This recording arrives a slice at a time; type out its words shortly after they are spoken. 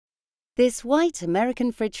This white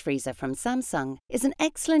American fridge freezer from Samsung is an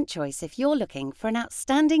excellent choice if you're looking for an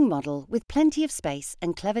outstanding model with plenty of space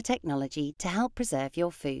and clever technology to help preserve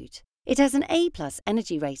your food. It has an A+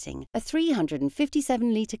 energy rating, a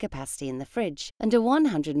 357-litre capacity in the fridge, and a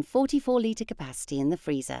 144-litre capacity in the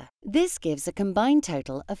freezer. This gives a combined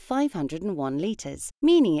total of 501 litres,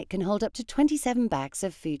 meaning it can hold up to 27 bags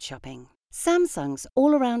of food shopping. Samsung's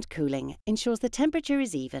all-around cooling ensures the temperature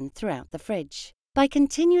is even throughout the fridge. By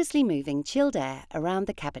continuously moving chilled air around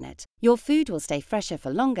the cabinet, your food will stay fresher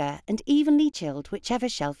for longer and evenly chilled whichever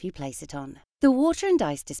shelf you place it on. The water and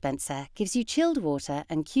ice dispenser gives you chilled water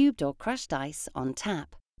and cubed or crushed ice on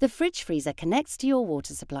tap. The fridge freezer connects to your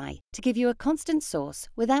water supply to give you a constant source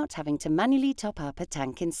without having to manually top up a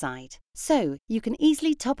tank inside. So, you can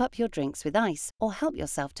easily top up your drinks with ice or help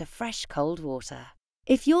yourself to fresh cold water.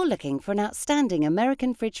 If you're looking for an outstanding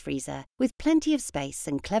American fridge freezer with plenty of space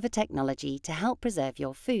and clever technology to help preserve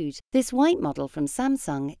your food, this white model from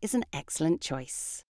Samsung is an excellent choice.